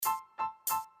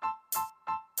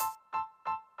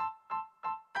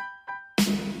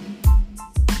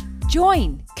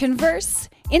Join, converse,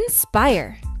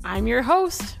 inspire. I'm your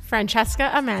host,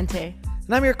 Francesca Amante.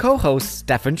 And I'm your co-host,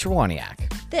 Stefan Chewaniak.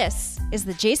 This is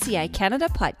the JCI Canada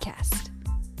podcast.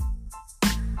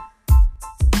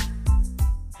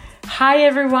 Hi,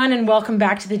 everyone, and welcome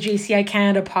back to the JCI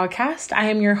Canada podcast. I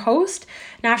am your host,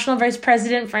 National Vice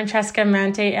President Francesca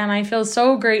Amante, and I feel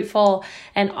so grateful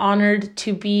and honored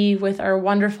to be with our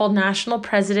wonderful National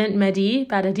President, Mehdi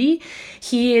Badadi.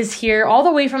 He is here all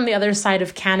the way from the other side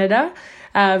of Canada,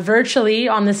 virtually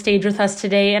on the stage with us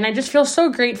today. And I just feel so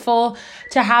grateful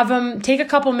to have him take a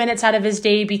couple minutes out of his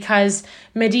day because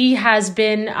Mehdi has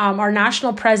been our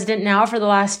national president now for the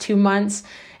last 2 months.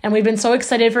 And we've been so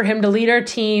excited for him to lead our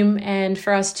team and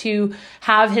for us to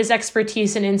have his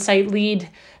expertise and insight lead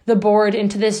the board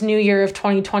into this new year of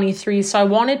 2023. So I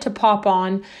wanted to pop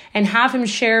on and have him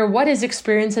share what his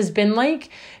experience has been like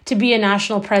to be a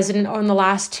national president in the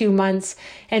last 2 months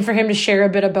and for him to share a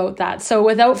bit about that. So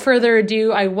without further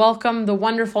ado, I welcome the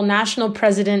wonderful national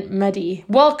president, Mehdi.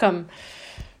 Welcome.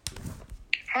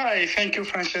 Hi, thank you,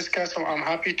 Francesca. So I'm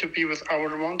happy to be with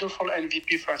our wonderful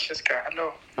MVP, Francesca.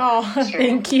 Hello.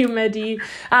 Thank you, Mehdi.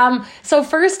 So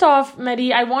first off,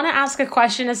 Mehdi, I want to ask a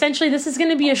question. Essentially, this is going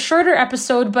to be a shorter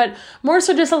episode, but more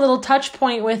so just a little touch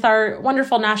point with our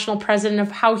wonderful national president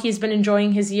of how he's been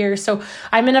enjoying his year. So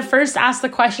I'm going to first ask the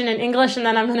question in English, and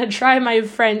then I'm going to try my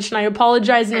French, and I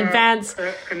apologize in advance.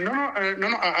 No.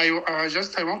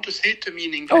 I want to say it to me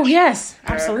in English. Oh, yes,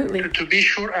 absolutely. To be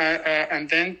sure, and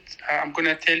then I'm going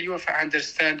to tell you if I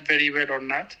understand very well or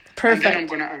not. Perfect. And then I'm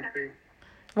going to answer you.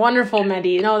 Wonderful,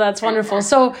 Mehdi. No, that's wonderful.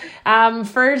 So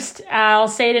first, I'll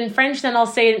say it in French, then I'll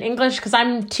say it in English because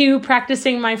I'm too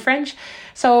practicing my French.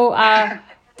 So,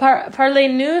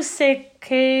 parlez-nous ce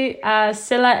que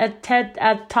cela était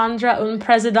attendre un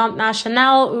président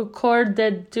national au cours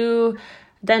des 2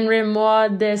 derniers mois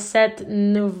de cette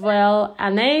nouvelle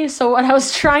année. So what I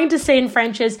was trying to say in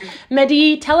French is,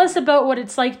 Mehdi, tell us about what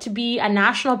it's like to be a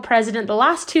national president the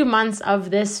last 2 months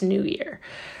of this new year.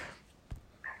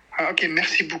 Ok,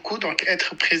 merci beaucoup. Donc,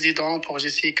 être président pour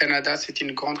JCI Canada, c'est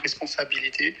une grande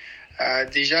responsabilité.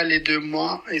 Déjà, les 2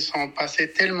 mois, ils sont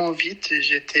passés tellement vite.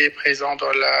 J'étais présent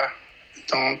dans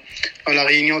la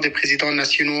réunion des présidents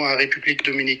nationaux en République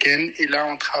dominicaine. Et là,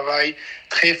 on travaille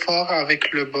très fort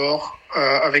avec le board,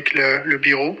 avec le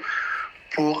bureau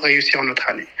pour réussir notre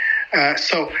année.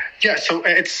 So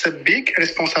it's a big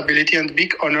responsibility and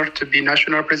big honor to be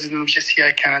national president of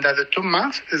JCI Canada. The 2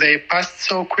 months, they passed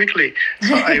so quickly.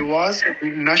 So I was at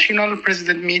the national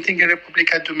president meeting in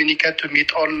República Dominicana to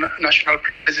meet all national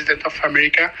president of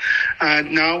America.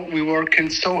 And now we're working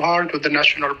so hard with the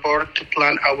national board to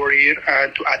plan our year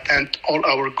and to attain all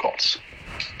our goals.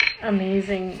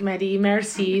 Amazing, Mehdi.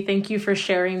 Merci. Thank you for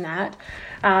sharing that.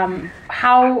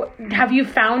 How have you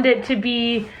found it to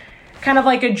be kind of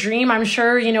like a dream? I'm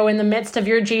sure, in the midst of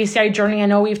your JCI journey, I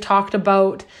know we've talked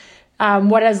about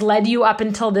what has led you up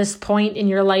until this point in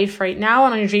your life right now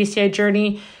and on your JCI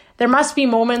journey. There must be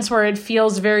moments where it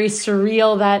feels very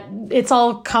surreal that it's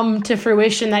all come to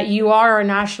fruition, that you are our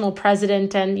national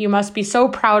president, and you must be so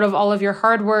proud of all of your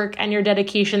hard work and your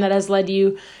dedication that has led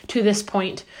you to this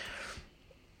point.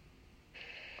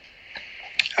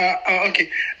 Ok.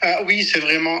 Oui, c'est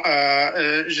vraiment...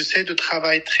 j'essaie de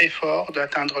travailler très fort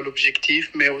d'atteindre l'objectif,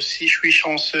 mais aussi je suis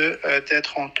chanceux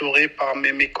d'être entouré par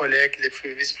mes collègues,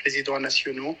 les vice-présidents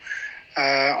nationaux.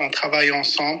 On travaille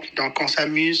ensemble, donc on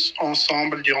s'amuse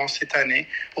ensemble durant cette année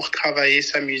pour travailler,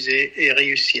 s'amuser et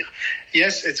réussir.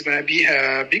 Yes, it's going to be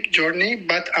a big journey,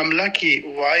 but I'm lucky.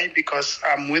 Why? Because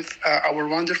I'm with our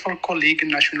wonderful colleague in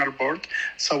National Board.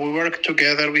 So we work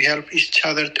together, we help each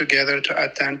other together to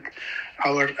attain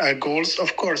our goals.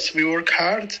 Of course, we work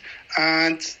hard,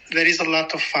 and there is a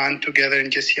lot of fun together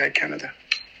in JCI Canada.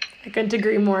 I couldn't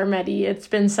agree more, Mehdi. It's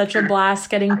been such a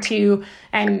blast getting to,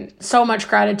 and so much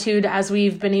gratitude as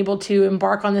we've been able to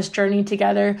embark on this journey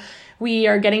together. We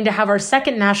are getting to have our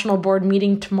second national board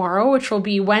meeting tomorrow, which will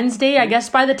be Wednesday. I guess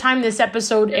by the time this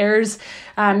episode airs,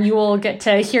 you will get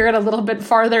to hear it a little bit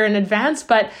farther in advance.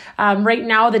 But right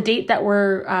now, the date that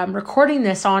we're recording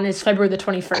this on is February the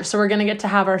 21st. So we're going to get to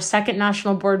have our second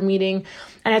national board meeting.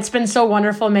 And it's been so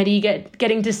wonderful, Mehdi,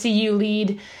 getting to see you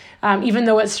lead. Even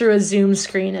though it's through a Zoom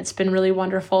screen, it's been really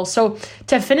wonderful. So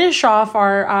to finish off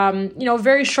our,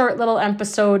 very short little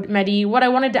episode, Mehdi, what I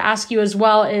wanted to ask you as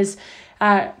well is,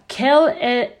 quelle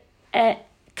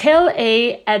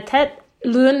était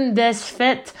l'une des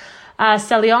fêtes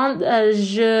saillantes,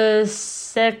 je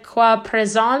sais quoi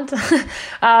présente?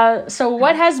 So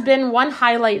what has been one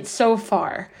highlight so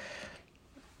far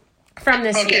from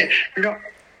this year?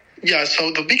 Yeah,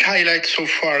 so the big highlight so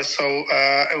far. So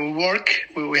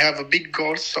we have a big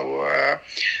goal. So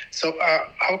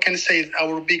how can I say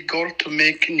our big goal to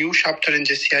make new chapter in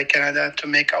JCI Canada, to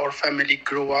make our family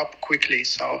grow up quickly.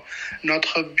 So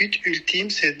notre but ultime,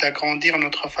 c'est d'agrandir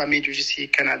notre famille du JCI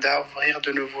Canada, ouvrir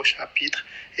de nouveaux chapitres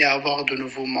et avoir de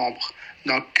nouveaux membres.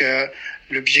 Donc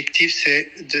l'objectif c'est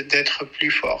d'être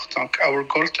plus fort. Donc our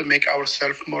goal to make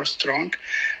ourselves more strong.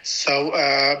 So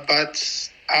but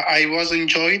I was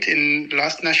enjoyed in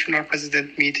last national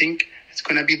president meeting. It's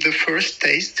going to be the first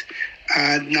taste.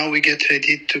 And now we get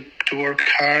ready to work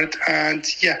hard. And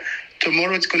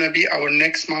tomorrow it's going to be our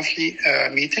next monthly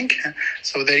meeting.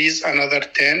 So there is another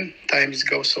 10. Times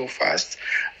go so fast.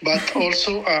 But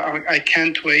also I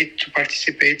can't wait to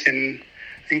participate in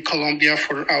Colombia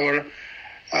for our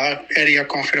area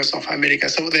conference of America.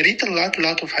 So there is a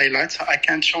lot of highlights. I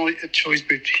can't choose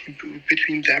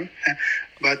between them,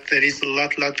 but there is a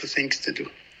lot of things to do.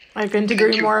 I couldn't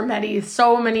agree more, Mehdi.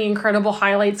 So many incredible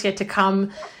highlights yet to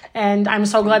come. And I'm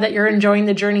so glad that you're enjoying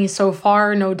the journey so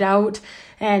far, no doubt.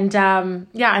 And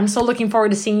I'm so looking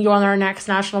forward to seeing you on our next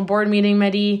national board meeting,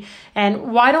 Mehdi.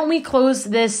 And why don't we close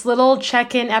this little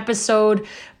check-in episode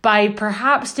by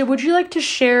perhaps, would you like to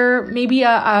share maybe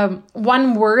a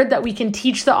one word that we can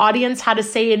teach the audience how to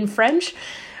say in French?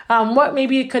 What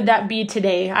maybe could that be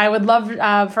today? I would love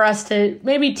for us to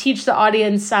maybe teach the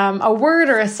audience a word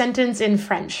or a sentence in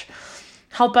French.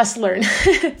 Help us learn.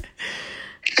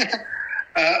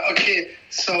 Okay,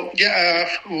 so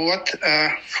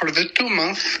for the 2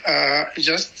 months,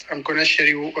 I'm gonna share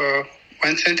you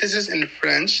one sentence in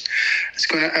French.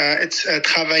 It's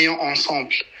travaillons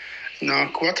ensemble.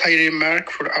 Now, what I remark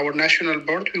for our national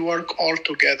board, we work all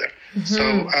together. Mm-hmm.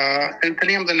 So, I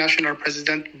am the national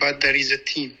president, but there is a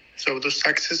team. So the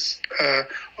success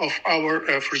of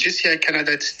our for JCI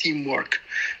Canada, it's teamwork.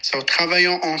 So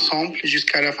travaillons ensemble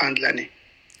jusqu'à la fin de l'année.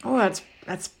 Oh,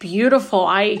 that's beautiful.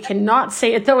 I cannot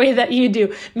say it the way that you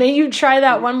do. May you try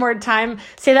that one more time.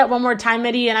 Say that one more time,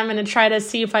 Mehdi, and I'm going to try to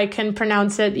see if I can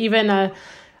pronounce it even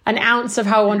an ounce of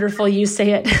how wonderful you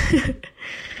say it.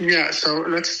 Yeah, so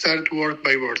let's start word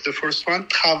by word. The first one,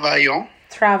 travaillons.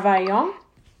 Travaillons.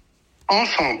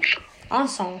 Ensemble.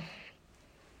 Ensemble.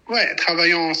 Ouais,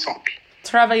 travaillons ensemble.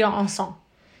 Travaillons ensemble.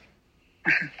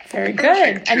 Very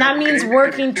good. And that means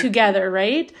working together,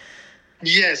 right?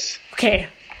 Yes. Okay,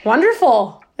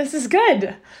 wonderful. This is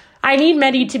good. I need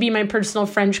Mehdi to be my personal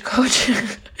French coach.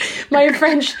 My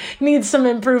French needs some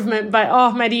improvement, but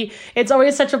Mehdi, it's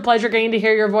always such a pleasure getting to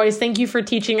hear your voice. Thank you for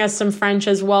teaching us some French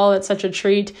as well. It's such a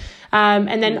treat.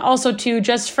 And then also too,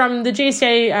 just from the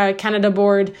JCI Canada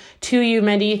board to you,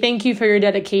 Mehdi, thank you for your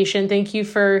dedication. Thank you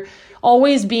for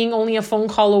always being only a phone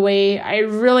call away. I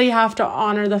really have to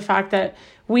honor the fact that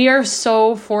we are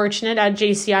so fortunate at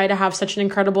JCI to have such an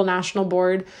incredible national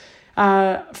board.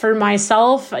 For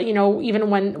myself, even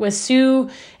when with Sue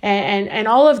and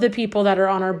all of the people that are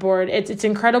on our board, it's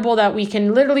incredible that we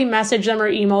can literally message them or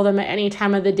email them at any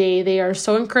time of the day. They are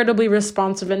so incredibly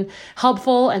responsive and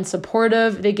helpful and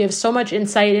supportive. They give so much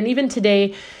insight. And even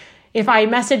today, if I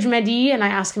message Mehdi and I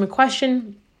ask him a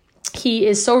question, he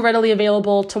is so readily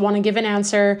available to want to give an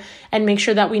answer and make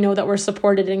sure that we know that we're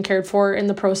supported and cared for in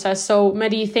the process. So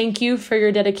Mehdi, thank you for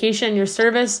your dedication and your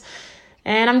service.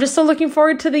 And I'm just so looking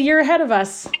forward to the year ahead of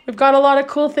us. We've got a lot of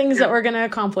cool things that we're going to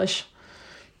accomplish.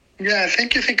 Yeah,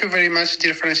 thank you very much,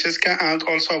 dear Francesca. And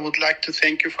also I would like to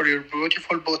thank you for your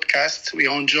beautiful podcasts. We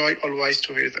enjoy always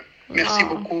to hear them. Merci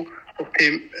beaucoup pour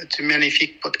tes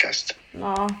magnifiques podcasts.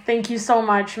 Oh, thank you so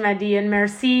much, Mehdi, and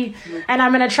merci. And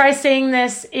I'm going to try saying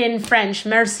this in French.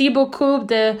 Merci beaucoup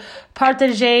de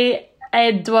partager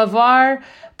et d'avoir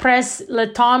pris le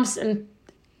temps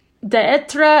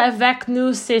d'être avec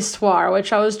nous ce soir,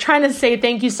 which I was trying to say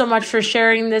thank you so much for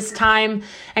sharing this time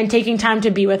and taking time to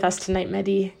be with us tonight,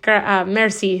 Mehdi.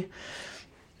 Merci.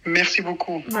 Merci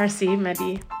beaucoup. Merci,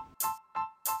 Mehdi.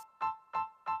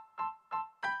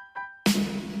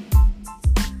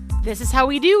 This is how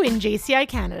we do in JCI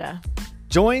Canada.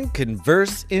 Join,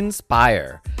 converse,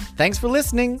 inspire. Thanks for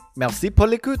listening. Merci pour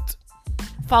l'écoute.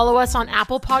 Follow us on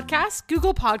Apple Podcasts,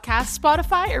 Google Podcasts,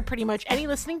 Spotify, or pretty much any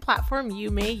listening platform you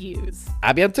may use.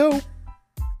 À bientôt.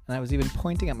 And I was even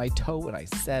pointing at my toe when I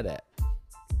said it.